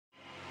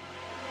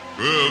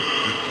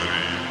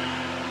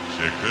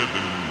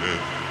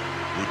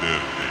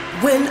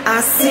When I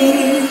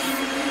see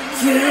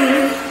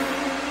you,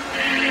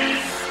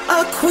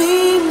 a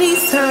queen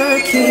needs her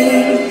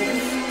king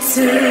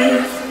too.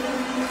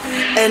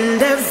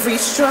 And every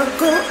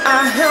struggle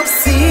I help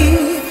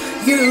see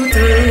you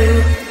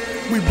through.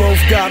 We both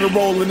got a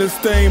role in this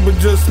thing, but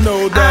just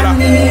know that I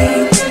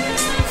need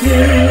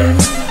you.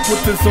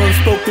 With this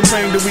unspoken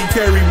pain that we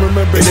carry,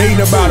 remember it ain't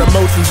about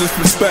emotions, it's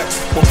respect.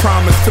 We'll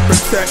promise to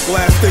protect.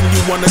 Last thing you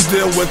wanna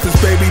deal with is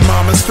baby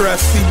mama stress.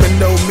 Even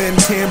though men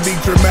can be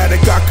dramatic,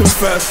 I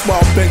confess,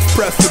 while bench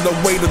pressing the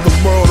weight of the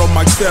world on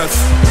my chest.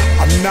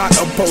 I'm not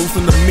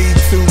opposing the Me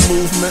Too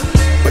movement,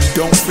 but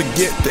don't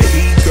forget that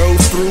he goes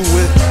through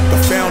it. The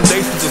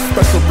foundation's a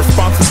special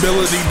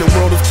responsibility. The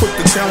world is quick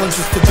to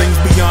challenges to things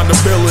beyond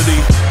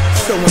ability.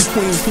 Showing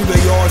queens who they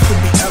are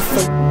should be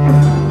effort.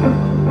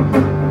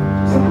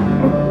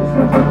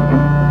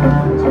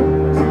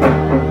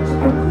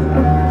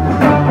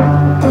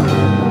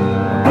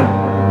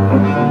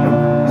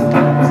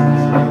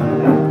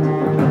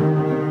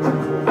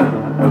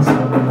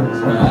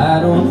 I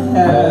don't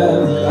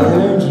have the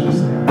energy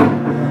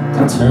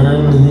to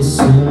turn this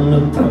into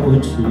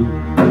poetry.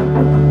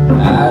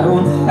 I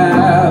don't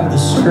have the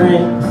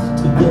strength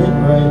to get it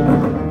right.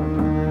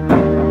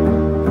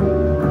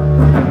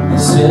 They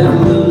said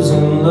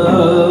losing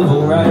love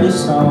will write a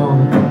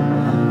song.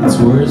 It's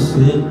worth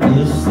it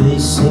if they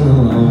sing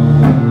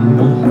along.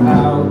 But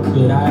how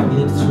could I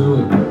get through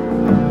it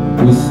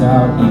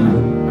without you?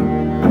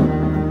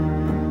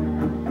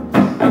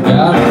 I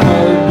got a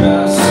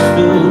glass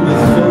filled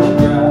with